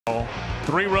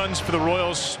3 runs for the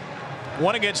Royals,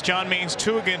 1 against John Means,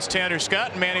 2 against Tanner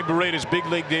Scott. And Manny Barreda's big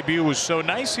league debut was so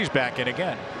nice, he's back in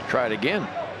again. Try it again.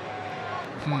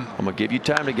 I'm going to give you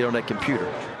time to get on that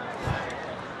computer.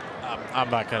 I'm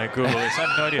not going to Google this. I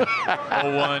have no idea.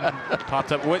 0-1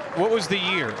 popped up. What was the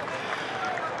year?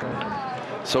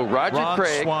 So Ron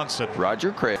Swanson.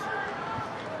 Roger Craig.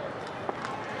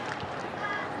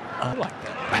 I like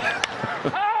that.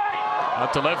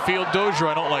 Out to left field, Dozier.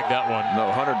 I don't like that one.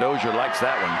 No, Hunter Dozier likes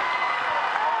that one.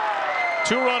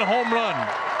 2-run home run.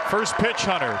 First pitch,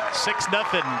 Hunter.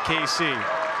 6-0 KC.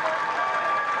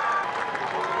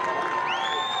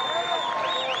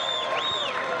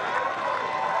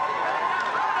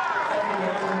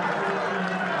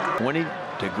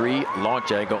 Degree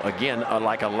launch angle again,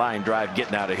 like a line drive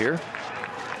getting out of here.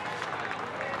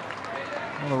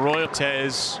 Well, the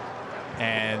Royalties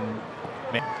and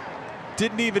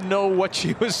didn't even know what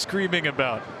she was screaming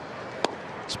about.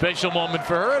 Special moment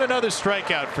for her and another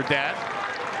strikeout for Dad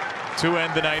to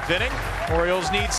end the 9th inning. Orioles need